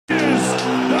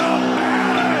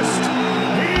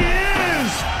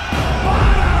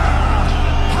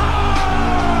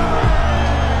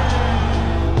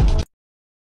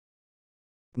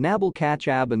Nabil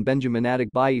Khachab and Benjamin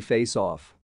Adegbuyi face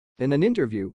off. In an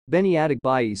interview, Benny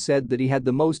Adegbuyi said that he had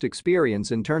the most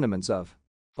experience in tournaments of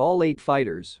all 8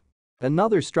 fighters.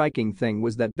 Another striking thing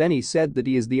was that Benny said that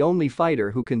he is the only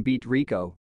fighter who can beat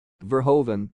Rico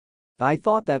Verhoeven. I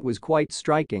thought that was quite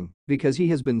striking because he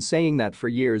has been saying that for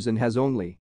years and has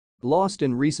only lost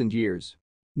in recent years.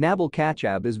 Nabil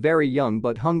Khachab is very young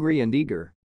but hungry and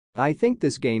eager. I think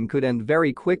this game could end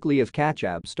very quickly if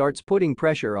Khachab starts putting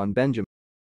pressure on Benjamin.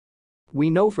 We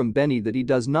know from Benny that he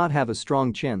does not have a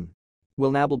strong chin.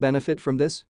 Will Nabil benefit from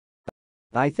this?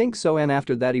 I think so, and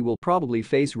after that he will probably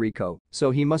face Rico,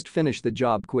 so he must finish the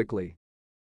job quickly.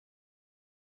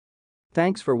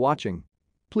 Thanks for watching.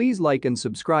 Please like and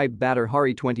subscribe Batter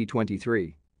Hari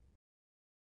 2023.